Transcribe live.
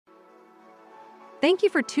Thank you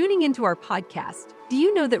for tuning into our podcast. Do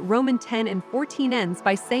you know that Romans 10 and 14 ends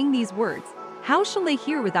by saying these words, "How shall they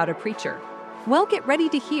hear without a preacher?" Well, get ready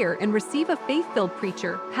to hear and receive a faith-filled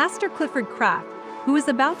preacher, Pastor Clifford Kraft, who is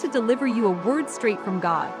about to deliver you a word straight from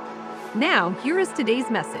God. Now, here is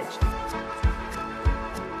today's message.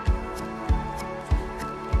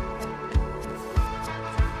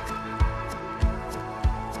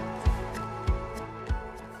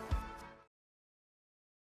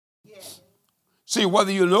 See,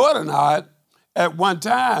 whether you know it or not, at one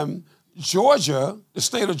time, Georgia, the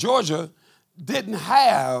state of Georgia, didn't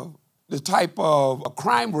have the type of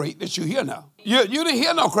crime rate that you hear now. You didn't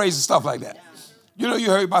hear no crazy stuff like that. You know, you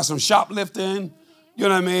heard about some shoplifting, you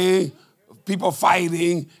know what I mean? People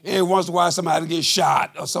fighting, every once in a while somebody gets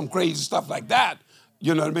shot or some crazy stuff like that.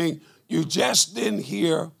 You know what I mean? You just didn't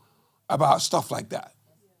hear about stuff like that.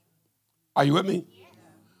 Are you with me?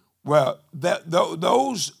 Well,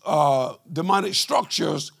 those demonic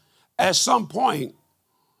structures at some point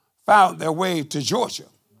found their way to Georgia.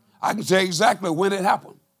 I can tell you exactly when it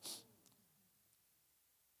happened.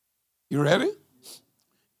 You ready?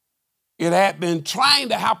 It had been trying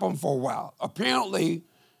to happen for a while. Apparently,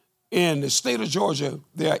 in the state of Georgia,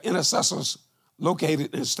 there are intercessors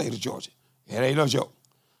located in the state of Georgia. It ain't no joke.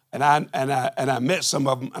 And I met some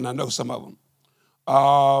of them, and I know some of them.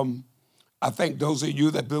 I think those of you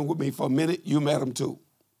that have been with me for a minute, you met them too.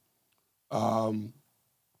 Out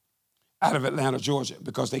of Atlanta, Georgia,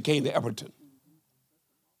 because they came to Everton.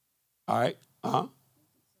 All right?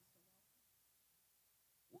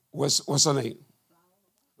 What's her name?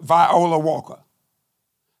 Viola Walker.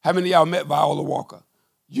 How many of y'all met Viola Walker?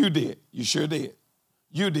 You did. You sure did.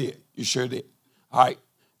 You did. You sure did. All right?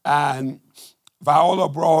 And Viola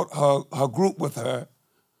brought her group with her.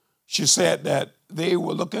 She said that they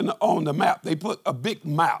were looking on the map. They put a big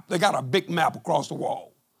map. They got a big map across the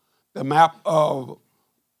wall. The map of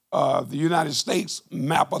the United States,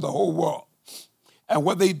 map of the whole world. And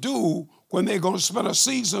what they do when they're going to spend a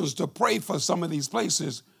seasons to pray for some of these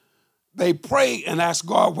places, they pray and ask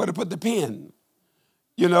God where to put the pin.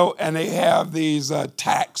 You know, and they have these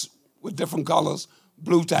tacks with different colors,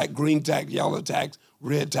 blue tack, green tack, yellow tack,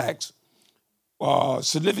 red tacks,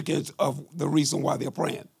 significance of the reason why they're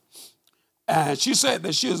praying. And she said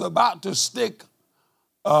that she was about to stick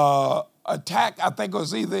a tack, I think it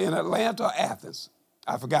was either in Atlanta or Athens.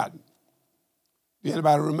 I've forgotten.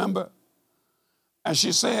 Anybody remember? And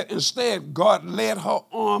she said instead, God led her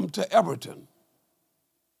arm to Everton.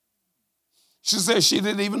 She said she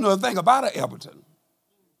didn't even know a thing about Everton.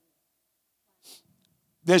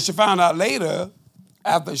 Then she found out later,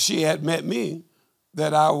 after she had met me,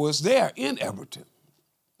 that I was there in Everton.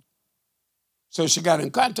 So she got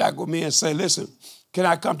in contact with me and said, listen, can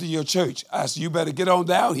I come to your church? I said, you better get on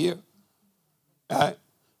down here.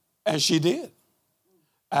 And she did.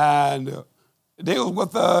 And they were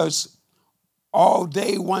with us all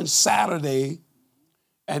day one Saturday.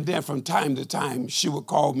 And then from time to time, she would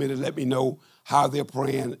call me to let me know how they're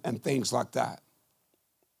praying and things like that.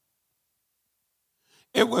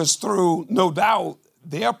 It was through, no doubt,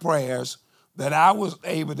 their prayers that I was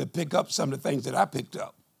able to pick up some of the things that I picked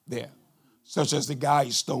up there, such as the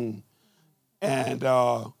guide stone and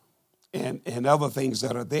other things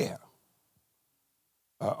that are there.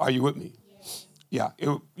 Are you with me? Yes. Yeah,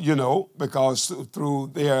 because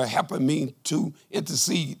through their helping me to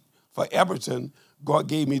intercede for Everton, God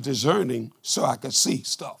gave me discerning so I could see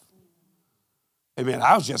stuff. Amen.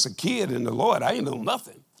 I was just a kid in the Lord. I ain't know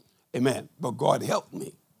nothing. Amen. But God helped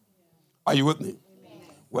me. Are you with me? Amen.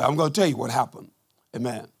 Well, I'm going to tell you what happened.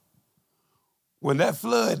 Amen. When that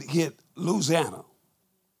flood hit Louisiana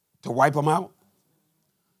to wipe them out,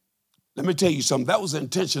 let me tell you something. That was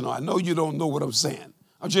intentional. I know you don't know what I'm saying.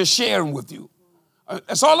 I'm just sharing with you.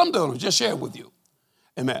 That's all I'm doing. I'm just sharing with you.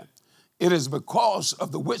 Amen. It is because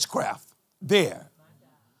of the witchcraft there,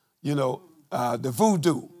 the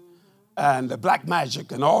voodoo and the black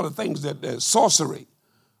magic and all the things that the sorcery,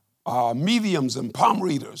 mediums and palm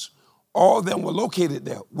readers, all of them were located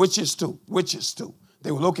there. Witches too.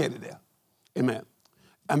 They were located there. Amen.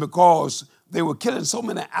 And because they were killing so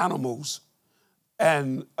many animals,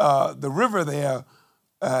 and the river there,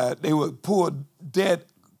 they would pull dead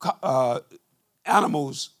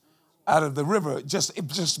animals out of the river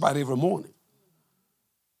just about every morning.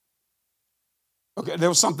 Okay, there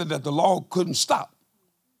was something that the law couldn't stop.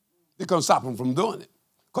 They couldn't stop them from doing it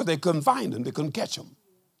because they couldn't find them. They couldn't catch them.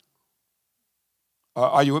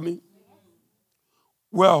 Are you with me?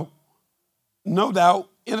 Well, no doubt,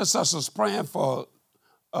 intercessors praying for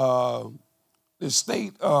the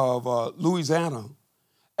state of Louisiana,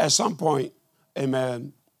 at some point,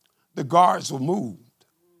 amen, the guards were moved.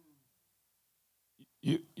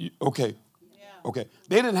 Okay. Okay.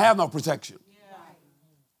 They didn't have no protection.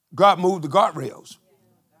 God moved the guardrails.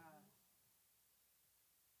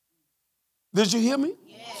 Did you hear me?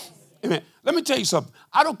 Yes. Amen. Let me tell you something.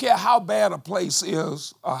 I don't care how bad a place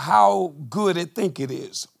is or how good they think it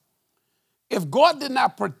is. If God did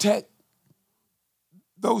not protect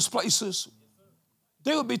those places,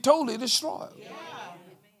 they would be totally destroyed. Yeah.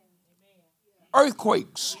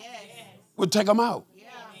 Earthquakes would take them out.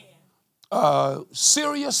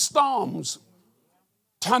 Serious storms,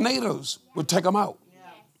 tornadoes would take them out.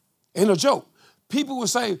 Ain't no joke. People would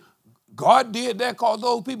say, God did that because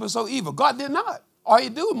those people are so evil. God did not. All he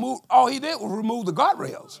did was remove the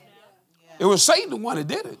guardrails. It was Satan the one that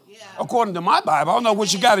did it. According to my Bible. I don't know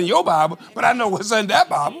what you got in your Bible, but I know what's in that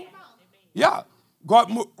Bible. Yeah. God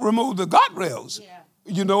removed the guardrails,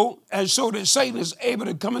 and so that Satan is able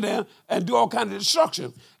to come in there and do all kinds of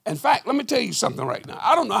destruction. In fact, let me tell you something right now.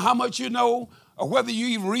 I don't know how much you know or whether you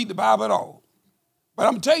even read the Bible at all. But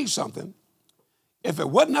I'm going to tell you something. If it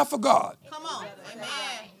wasn't enough for God, come on. Amen.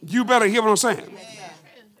 You better hear what I'm saying. Amen.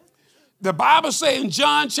 The Bible says in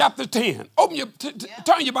John chapter 10,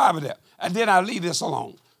 turn your Bible there, and then I'll leave this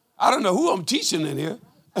alone. I don't know who I'm teaching in here.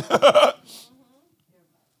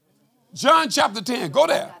 John chapter 10, go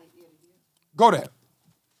there. Go there.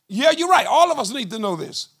 Yeah, you're right. All of us need to know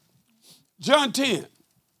this. John 10.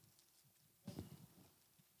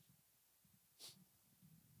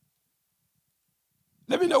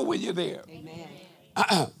 Let me know when you're there. Amen.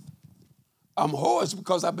 I'm hoarse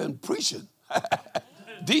because I've been preaching.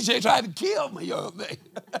 DJ tried to kill me the other day.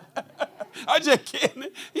 I'm just kidding.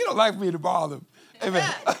 He don't like me to bother him.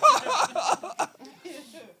 Amen.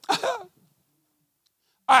 All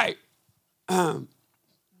right.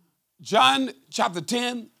 John chapter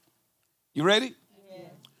 10. You ready? Yeah.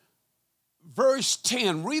 Verse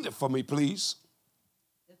 10. Read it for me, please.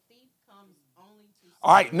 The thief comes only to steal.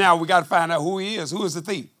 All right, now we got to find out who he is. Who is the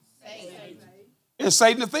thief? Satan. Is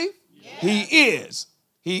Satan the thief? Yeah. He is.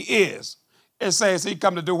 He is. It says he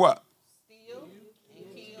come to do what? Steal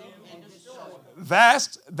and kill and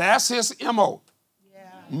destroy. That's his MO. Yeah.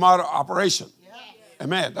 Model operation. Yeah.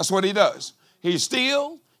 Amen. That's what he does. He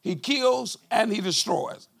steals, he kills, and he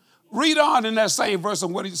destroys. Read on in that same verse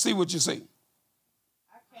and see what you see.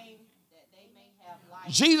 I came that they may have life.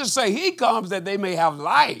 Jesus said he comes that they may have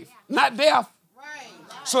life, not death. Right.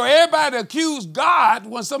 So everybody accuse God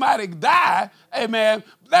when somebody died. Amen.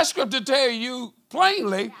 That scripture tell you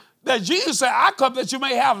plainly that Jesus said, I come that you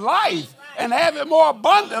may have life and have it more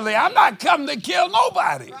abundantly. I'm not coming to kill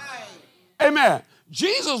nobody. Right. Amen.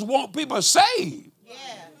 Jesus wants people saved. Yes.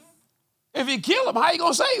 If he kill them, how you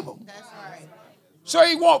going to save them? That's right. So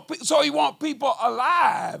he want people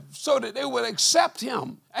alive so that they would accept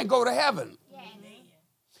him and go to heaven.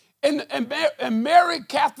 Yes. In Mary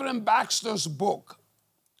Catherine Baxter's book,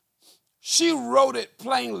 she wrote it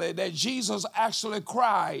plainly that Jesus actually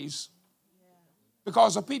cries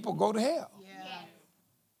because the people go to hell. Yeah.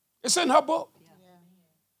 It's in her book. Yeah.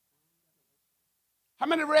 How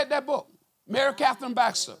many read that book? Mary Catherine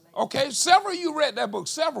Baxter. Okay, several of you read that book.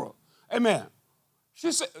 Several. Amen.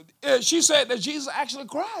 She said that Jesus actually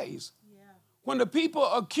cries when the people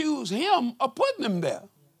accuse him of putting him there.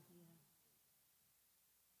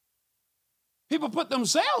 People put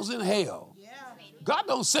themselves in hell. Yeah. God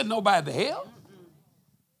don't send nobody to hell.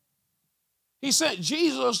 He sent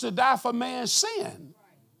Jesus to die for man's sin.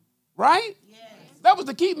 Right? Yes. That was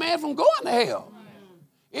to keep man from going to hell.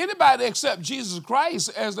 Anybody except Jesus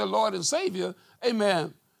Christ as their Lord and Savior,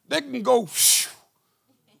 amen, they can go,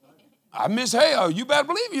 I miss hell. You better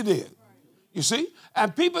believe you did. You see?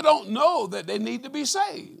 And people don't know that they need to be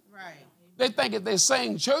saved. Right. They think if they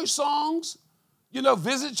sing church songs,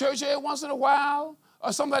 visit church every once in a while,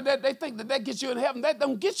 or something like that, they think that gets you in heaven. That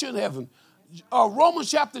don't get you in heaven.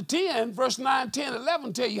 Romans chapter 10, verse 9, 10,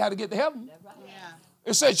 11 tell you how to get to heaven. Yeah.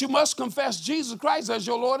 It says you must confess Jesus Christ as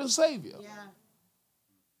your Lord and Savior. Yeah.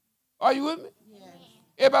 Are you with me? Yes.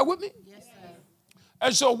 Everybody with me? Yes, sir.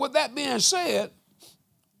 And so with that being said,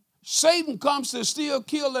 Satan comes to steal,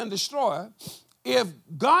 kill, and destroy. If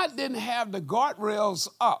God didn't have the guardrails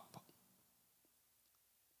up,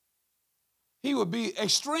 he would be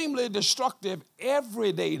extremely destructive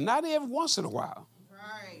every day, not every once in a while.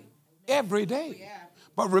 Right. Every day. Yeah.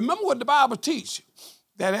 But remember what the Bible teaches,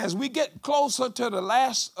 that as we get closer to the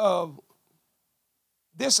last of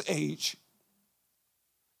this age,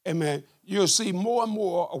 amen, you'll see more and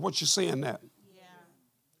more of what you're seeing now. Yeah.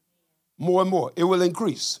 More and more. It will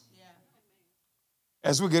increase. Yeah.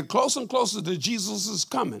 As we get closer and closer to Jesus'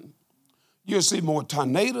 coming, you'll see more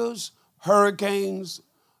tornadoes, hurricanes,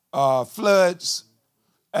 floods,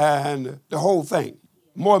 and the whole thing.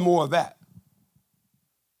 More and more of that.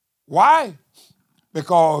 Why?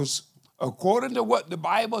 Because according to what the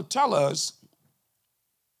Bible tells us,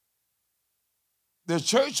 the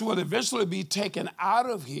church will eventually be taken out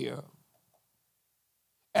of here.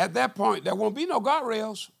 At that point, there won't be no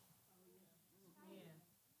guardrails,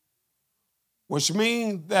 which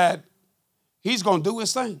means that he's going to do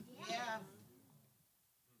his thing.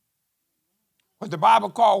 What the Bible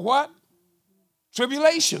called what?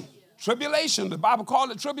 Tribulation. Tribulation. The Bible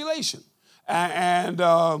called it tribulation.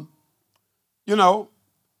 And you know,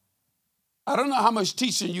 I don't know how much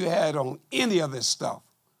teaching you had on any of this stuff,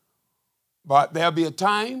 but there'll be a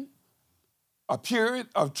time, a period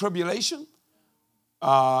of tribulation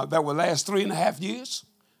that will last 3.5 years.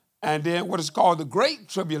 And then what is called the Great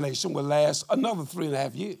Tribulation will last another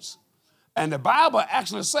 3.5 years. And the Bible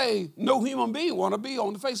actually say no human being want to be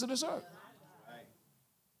on the face of this earth.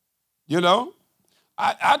 You know,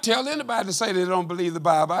 I tell anybody to say they don't believe the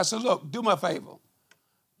Bible, I say, look, do me a favor.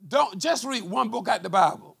 Don't just read one book out the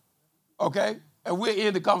Bible, okay? And we'll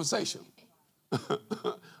end the conversation.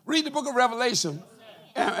 Read the book of Revelation,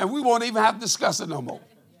 and we won't even have to discuss it no more.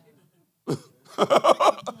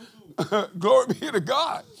 Glory be to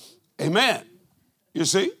God. Amen. You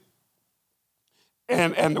see?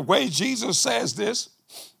 And the way Jesus says this,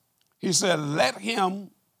 he said, let him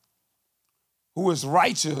who is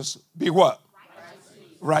righteous be what?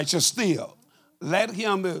 Righteous still. Let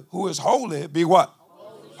him who is holy be what?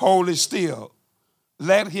 Holy still.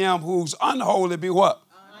 Let him who's unholy be what?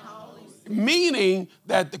 Unholy. Meaning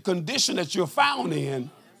that the condition that you're found in,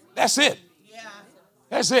 that's it.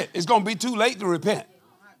 That's it. It's going to be too late to repent.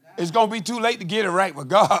 It's going to be too late to get it right with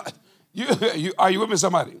God. Are you with me,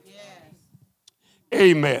 somebody? Yes.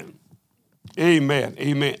 Amen. Amen.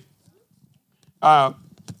 Amen.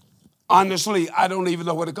 Honestly, I don't even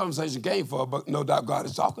know where the conversation came from, but no doubt God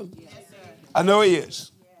is talking. Yes, I know he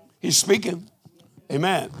is. He's speaking.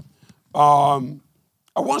 Amen.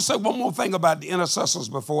 I want to say one more thing about the intercessors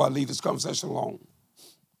before I leave this conversation alone.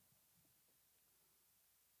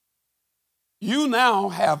 You now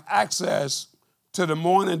have access to the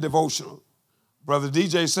morning devotional. Brother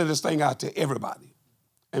DJ sent this thing out to everybody.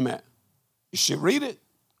 Amen. You should read it.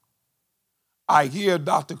 I hear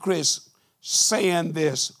Dr. Chris saying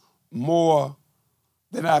this more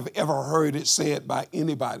than I've ever heard it said by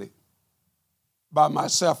anybody, by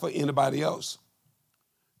myself or anybody else.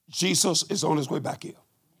 Jesus is on his way back here.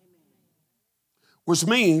 Which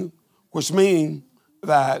mean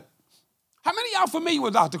that, how many of y'all familiar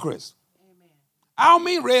with Dr. Chris? Amen. I don't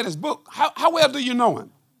mean read his book. How well do you know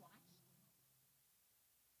him?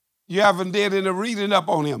 You haven't did any reading up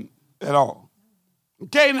on him at all.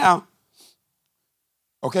 Okay now.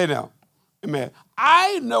 Amen.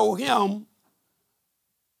 I know him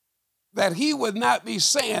that he would not be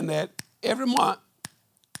saying that every month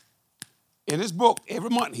in his book, every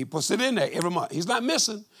month. He puts it in there every month. He's not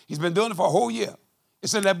missing. He's been doing it for a whole year.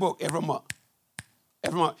 It's in that book every month.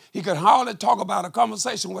 Every month. He could hardly talk about a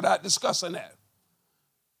conversation without discussing that.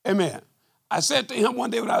 Amen. I said to him one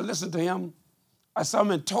day when I listened to him, I said,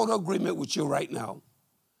 I'm in total agreement with you right now.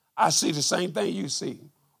 I see the same thing you see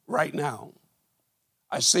right now.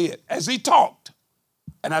 I see it. As he talked,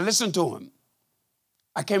 and I listened to him,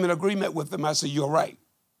 I came in agreement with him. I said, you're right.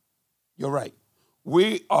 You're right.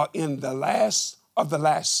 We are in the last of the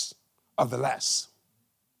last of the last.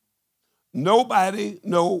 Nobody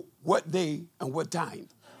knows what day and what time.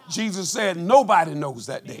 Jesus said nobody knows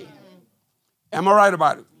that day. Am I right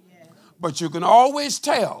about it? But you can always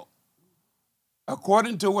tell,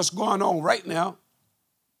 according to what's going on right now,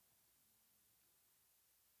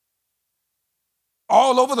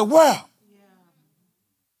 all over the world.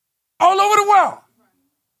 All over the world.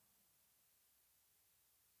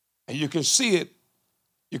 And you can see it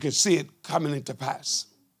coming into pass.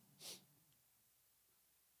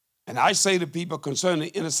 And I say to people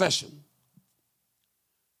concerning intercession,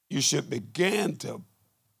 you should begin to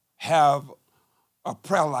have a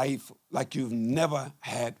prayer life like you've never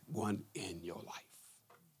had one in your life.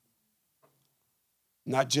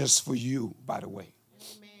 Not just for you, by the way.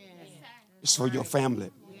 Amen. It's for your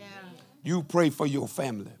family. Yeah. You pray for your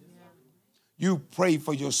family. Yeah. You pray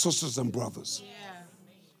for your sisters and brothers. Yeah.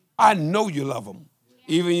 I know you love them.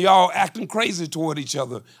 Even y'all acting crazy toward each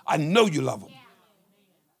other, I know you love them.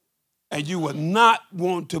 And you would not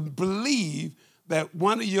want to believe that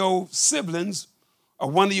one of your siblings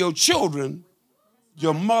or one of your children,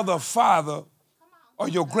 your mother, father, or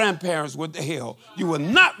your grandparents went to hell. You would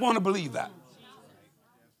not want to believe that.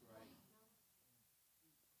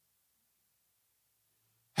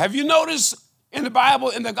 Have you noticed in the Bible,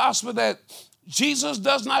 in the gospel, that Jesus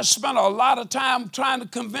does not spend a lot of time trying to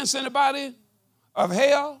convince anybody of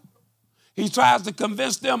hell? He tries to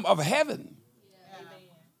convince them of heaven.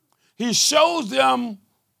 He shows them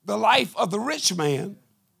the life of the rich man,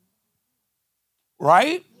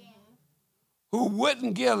 right? Who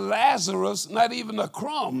wouldn't give Lazarus not even the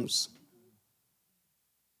crumbs.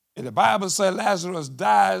 And the Bible said Lazarus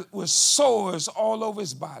died with sores all over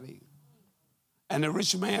his body. And the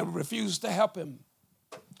rich man refused to help him.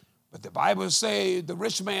 But the Bible says the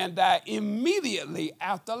rich man died immediately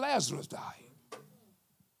after Lazarus died.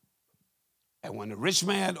 And when the rich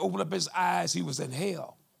man opened up his eyes, he was in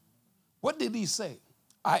hell. What did he say?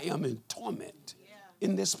 I am in torment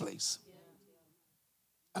in this place.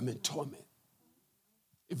 I'm in torment.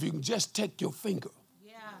 If you can just take your finger.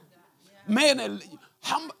 Man,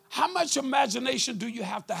 how much imagination do you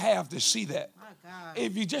have to see that?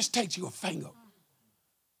 If you just take your finger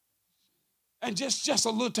and just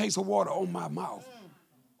a little taste of water on my mouth.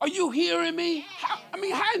 Are you hearing me? How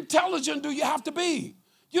intelligent do you have to be?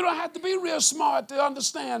 You don't have to be real smart to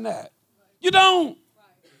understand that. You don't.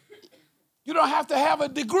 You don't have to have a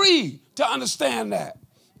degree to understand that.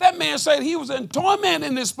 That man said he was in torment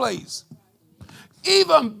in this place.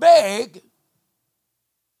 Even begged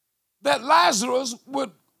that Lazarus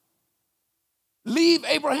would leave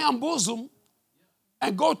Abraham's bosom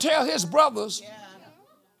and go tell his brothers,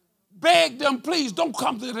 beg them, please don't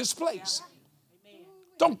come to this place.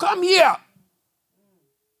 Don't come here.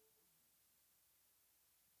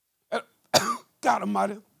 God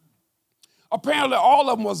Almighty. Apparently all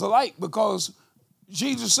of them was alike because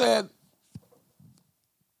Jesus said,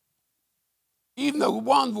 even the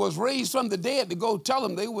one was raised from the dead to go tell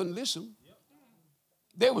them, they wouldn't listen.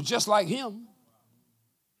 They were just like him.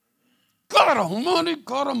 God Almighty,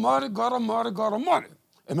 God Almighty, God Almighty, God Almighty.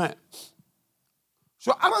 Amen.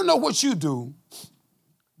 So I don't know what you do,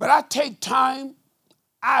 but I take time.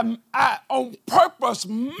 I on purpose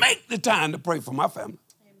make the time to pray for my family.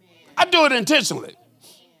 Amen. I do it intentionally.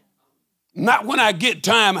 Not when I get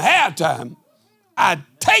time, have time. I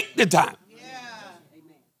take the time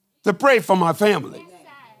to pray for my family.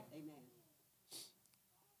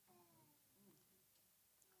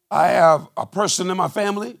 I have a person in my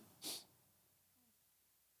family,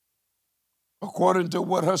 according to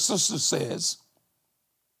what her sister says,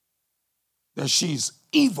 that she's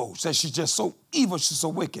evil, says she's just so evil, she's so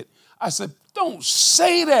wicked. I said, don't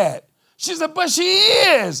say that. She said, but she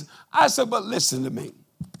is. I said, but listen to me.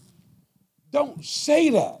 Don't say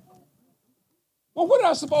that. Well, what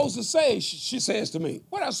am I supposed to say? She says to me.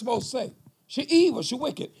 What am I supposed to say? She evil, she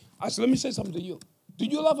wicked. I said, let me say something to you. Do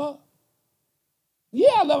you love her?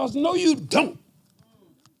 Yeah, I love her. I said, no, you don't.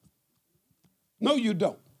 No, you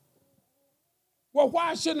don't. Well,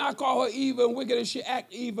 why shouldn't I call her evil and wicked and she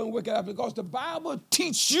act evil and wicked? Because the Bible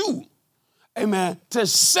teaches you, amen, to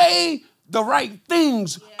say the right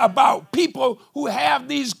things about people who have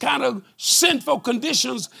these kind of sinful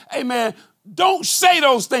conditions, amen. Don't say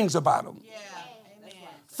those things about them. Yeah.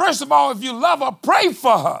 First of all, if you love her, pray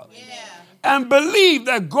for her. Yeah. And believe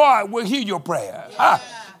that God will hear your prayer. Yeah.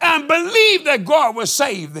 And believe that God will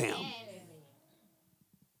save them.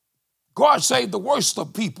 God saved the worst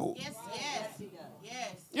of people. Yes.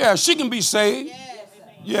 Yeah, she can be saved. Yes.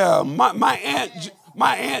 Yeah, my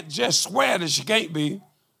aunt just swear that she can't be.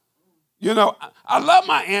 You know, I love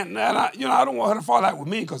my aunt, and I don't want her to fall out with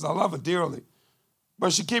me because I love her dearly.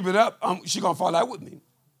 But she keep it up, she's going to fall out with me.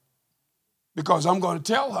 Because I'm going to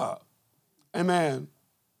tell her, amen,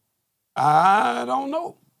 I don't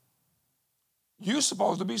know. You're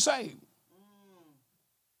supposed to be saved.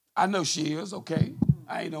 I know she is, okay.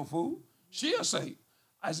 I ain't no fool. She is saved.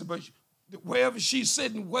 I said, but wherever she's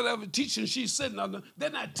sitting, whatever teaching she's sitting under, they're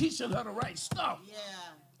not teaching her the right stuff. Yeah.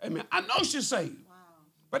 Amen. I know she's saved. Wow.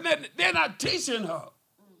 But they're not teaching her.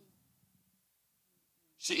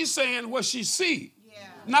 She's saying what she see,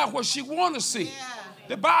 not what she want to see. Yeah.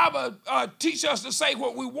 The Bible teaches us to say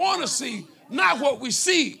what we want to see, not what we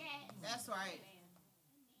see. That's right.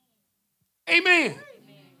 Amen.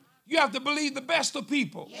 You have to believe the best of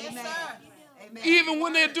people. Yes, sir. Amen. Even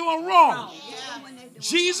when they're doing wrong. Yeah.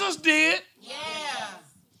 Jesus did. Yeah.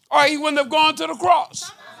 Or he wouldn't have gone to the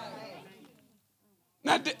cross.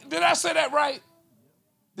 Now, did I say that right?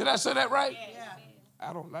 Did I say that right? Yeah.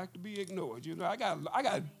 I don't like to be ignored. You know, I got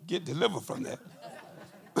to get delivered from that.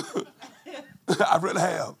 I really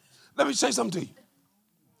have. Let me say something to you.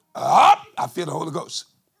 I feel the Holy Ghost.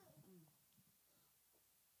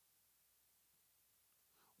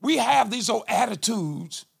 We have these old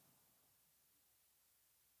attitudes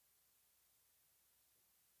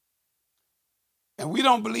and we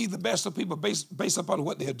don't believe the best of people based upon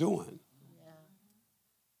what they're doing. Yeah.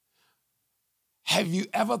 Have you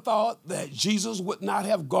ever thought that Jesus would not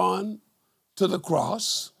have gone to the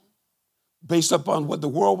cross based upon what the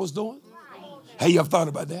world was doing? Have you ever thought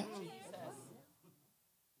about that?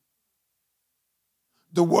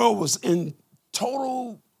 The world was in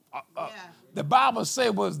total, the Bible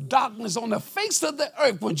said was darkness on the face of the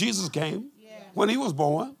earth when Jesus came, when he was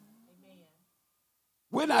born.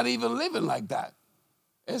 We're not even living like that.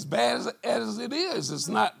 As bad as it is, it's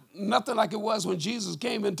not nothing like it was when Jesus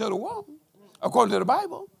came into the world, according to the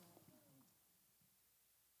Bible.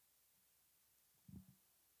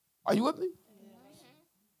 Are you with me?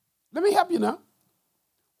 Let me help you now.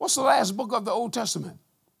 What's the last book of the Old Testament?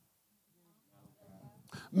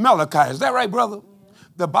 Malachi. Is that right, brother?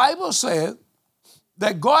 The Bible said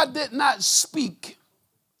that God did not speak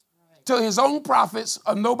to his own prophets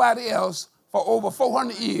or nobody else for over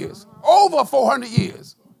 400 years. Over 400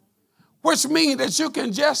 years. Which means that you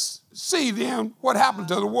can just see then what happened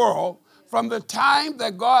to the world from the time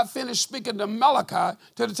that God finished speaking to Malachi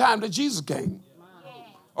to the time that Jesus came.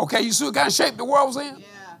 Okay, you see what kind of shape the world was in?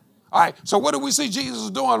 All right, so what do we see Jesus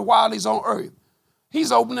doing while he's on earth?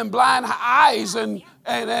 He's opening blind eyes and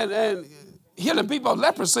healing people of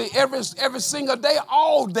leprosy every single day,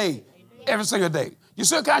 all day, every single day. You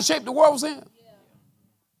see what kind of shape the world was in?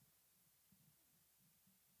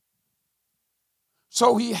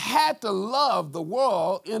 So he had to love the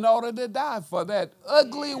world in order to die for that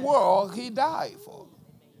ugly world he died for.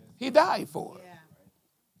 He died for it.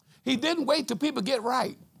 He didn't wait till people get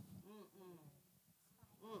right.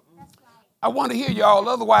 I want to hear y'all,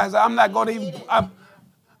 otherwise I'm not going to even...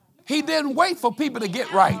 He didn't wait for people to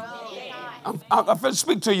get right. I'm going to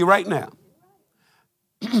speak to you right now.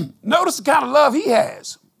 Notice the kind of love he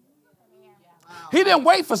has. He didn't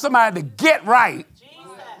wait for somebody to get right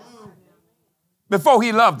before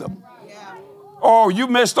he loved them. Oh, you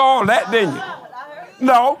missed all that, didn't you?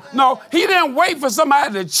 No, he didn't wait for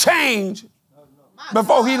somebody to change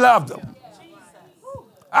before he loved them.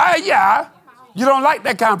 Yeah, you don't like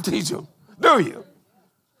that kind of teacher, do you?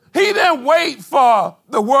 He didn't wait for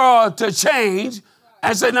the world to change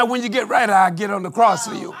and say, now when you get right, I'll get on the cross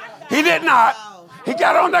for you. He did not. He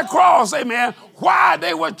got on that cross, amen, while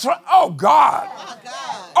they were trying. Oh, God.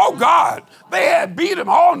 They had beat him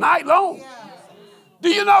all night long. Do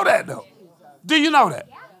you know that, though? Do you know that?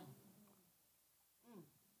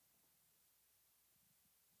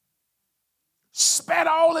 Spat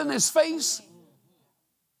all in his face.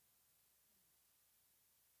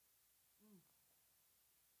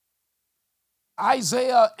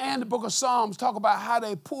 Isaiah and the book of Psalms talk about how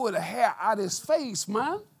they pulled the hair out of his face,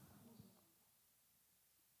 man.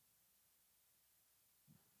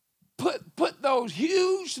 Put those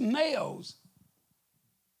huge nails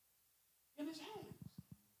in his hands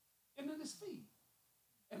and in his feet.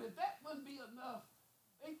 And if that wouldn't be enough,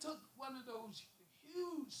 they took one of those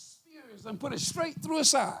huge spears and put it straight through his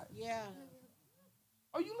side. Yeah.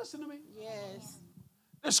 Are you listening to me? Yes.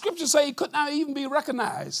 The scriptures say he could not even be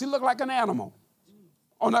recognized. He looked like an animal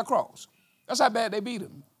on that cross. That's how bad they beat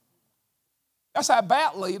him. That's how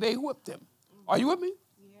badly they whipped him. Are you with me?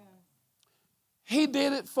 Yeah. He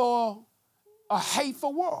did it for a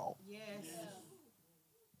hateful world. Yes.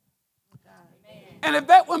 And if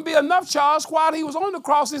that wouldn't be enough, Charles, while he was on the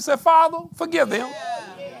cross, he said, Father, forgive them.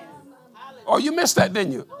 Oh, you missed that,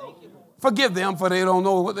 didn't you? Forgive them, for they don't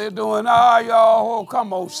know what they're doing. Y'all,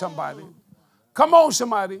 come on, somebody. Come on,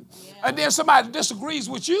 somebody. And then somebody disagrees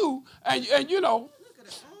with you, and you know,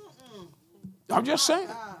 I'm just saying.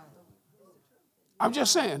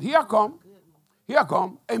 Here I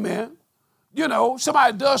come. Amen. You know,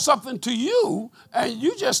 somebody does something to you, and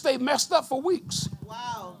you just stay messed up for weeks.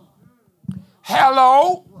 Wow.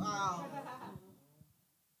 Hello? Wow.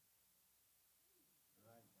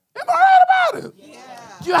 Am I right about it? Yeah.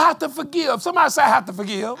 You have to forgive. Somebody say, I have to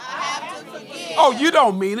forgive. I have to forgive. Oh, you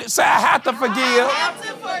don't mean it. Say, I have to forgive. I have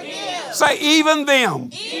to forgive. Say, even them.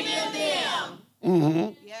 Even them.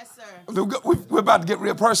 Mm-hmm. Yes, sir. We're about to get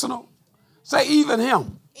real personal. Say, even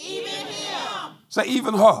him. Even him. Say,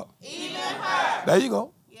 even her. Even her. There you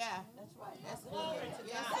go. Yeah. That's right. That's good.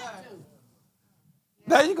 Yes, sir.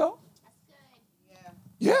 There you go.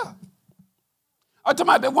 Yeah. I'm talking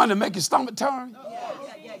about that one that make your stomach turn. Yeah.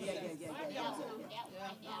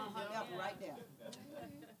 Right there.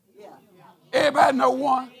 Yeah. Everybody know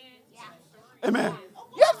one. Amen.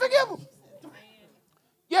 You have to forgive them.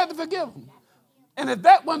 You have to forgive them. And if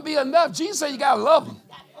that wouldn't be enough, Jesus said you got to love them.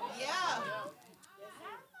 Yeah.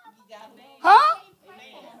 Huh?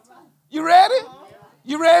 You ready?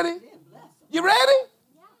 You ready? You ready?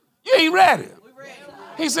 You ain't ready.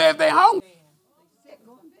 He said if they're hungry.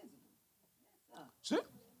 See?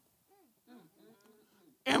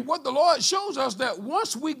 And what the Lord shows us that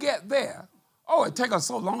once we get there, it takes us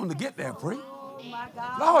so long to get there, Pre. my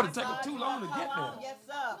God. Lord, it take him too long to get there. Yes,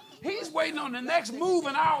 sir. He's waiting on the next move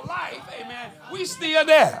in our life. Amen. We still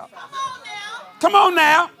there. Come on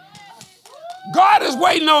now. God is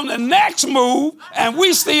waiting on the next move, and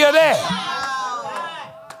we still there.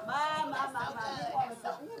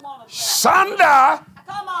 Sanda.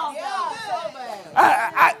 Come on, God.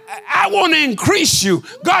 I want to increase you.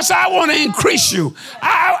 God said, I want to increase you.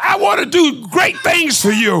 I want to do great things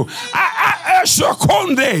for you. I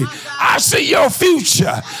see your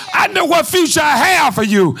future. I know what future I have for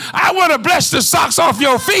you. I want to bless the socks off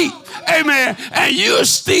your feet. Amen. And you're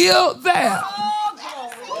still there.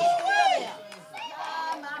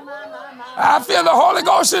 I feel the Holy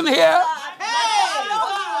Ghost in here.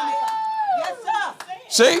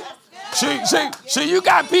 See, you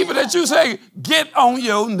got people that you say, get on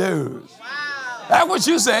your nerves. That's what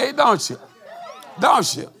you say, don't you?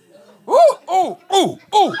 Don't you?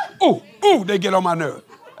 Ooh, they get on my nerves.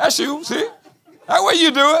 That's you, see? That's way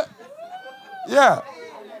you do it. Yeah.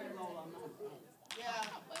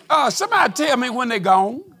 Somebody tell me when they're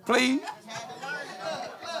gone, please.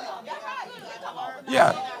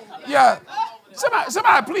 Yeah.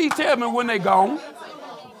 Somebody please tell me when they're gone.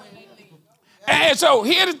 And so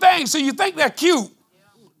here's the thing. So you think they're cute,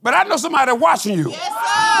 but I know somebody watching you.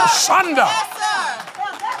 Yes, sir. Shonda. Yes, sir.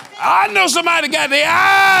 I know somebody got their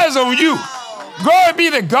eyes on you. Glory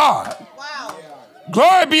be to God. Wow.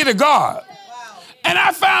 Glory be to God. Wow. And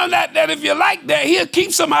I found out that if you're like that, he'll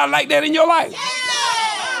keep somebody like that in your life. Yes.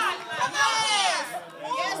 Come on.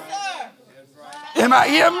 Yes, sir. Am I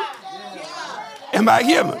hearing? Am I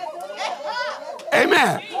hearing?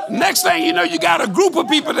 Amen. Next thing you know, you got a group of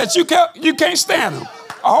people that you can't stand them.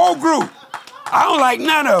 A whole group. I don't like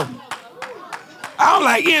none of them. I don't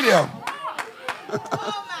like any of them.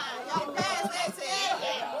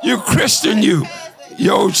 You Christian, you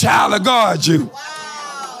old child of God, you.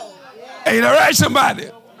 Ain't that right, somebody?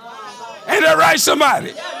 Ain't that right,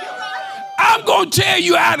 somebody? I'm going to tell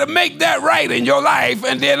you how to make that right in your life,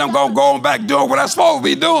 and then I'm going to go on back doing what I'm supposed to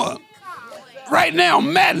be doing. Right now,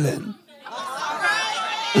 Madeline.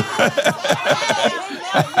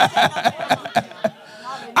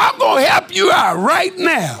 I'm going to help you out right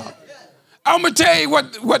now. I'm going to tell you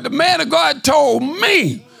what the man of God told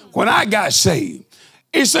me when I got saved.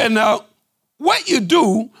 He said, now, what you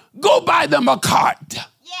do, go buy them a cart.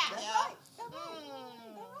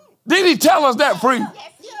 Did he tell us that, free?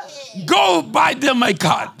 Go buy them a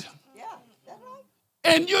cart.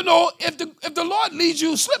 And you know, if the Lord leads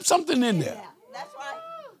you, slip something in there.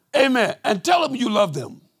 Amen. And tell them you love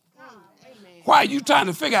them. Why are you trying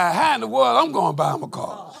to figure out how in the world I'm going to buy them a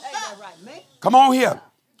car? Come on here.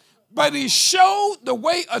 But he showed the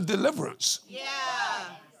way of deliverance. Yeah.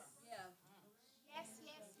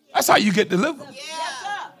 That's how you get delivered.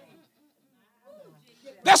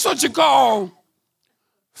 That's what you call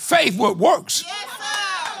faith with works. Yes,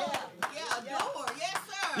 sir. Yes,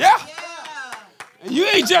 sir. Yeah. And you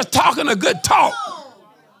ain't just talking a good talk.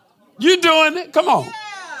 You doing it. Come on.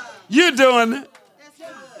 You doing it.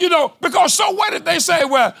 You know, because so what if they say,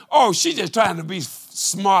 well, oh, she just trying to be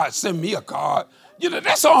smart, send me a card. You know,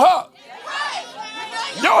 that's on her.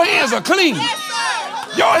 Your hands are clean.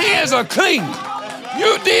 Your hands are clean.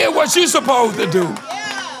 You did what you're supposed to do.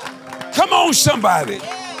 Come on, somebody.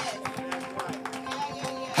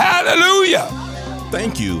 Hallelujah.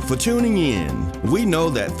 Thank you for tuning in. We know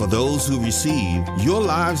that for those who receive, your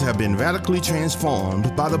lives have been radically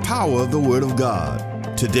transformed by the power of the Word of God.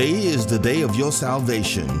 Today is the day of your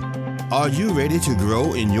salvation. Are you ready to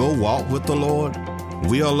grow in your walk with the Lord?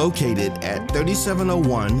 We are located at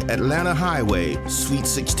 3701 Atlanta Highway, Suite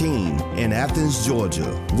 16 in Athens,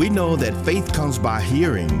 Georgia. We know that faith comes by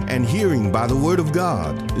hearing and hearing by the Word of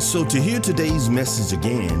God. So to hear today's message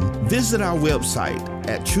again, visit our website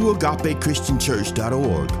at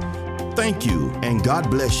trueagapechristianchurch.org. Thank you and God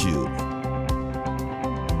bless you.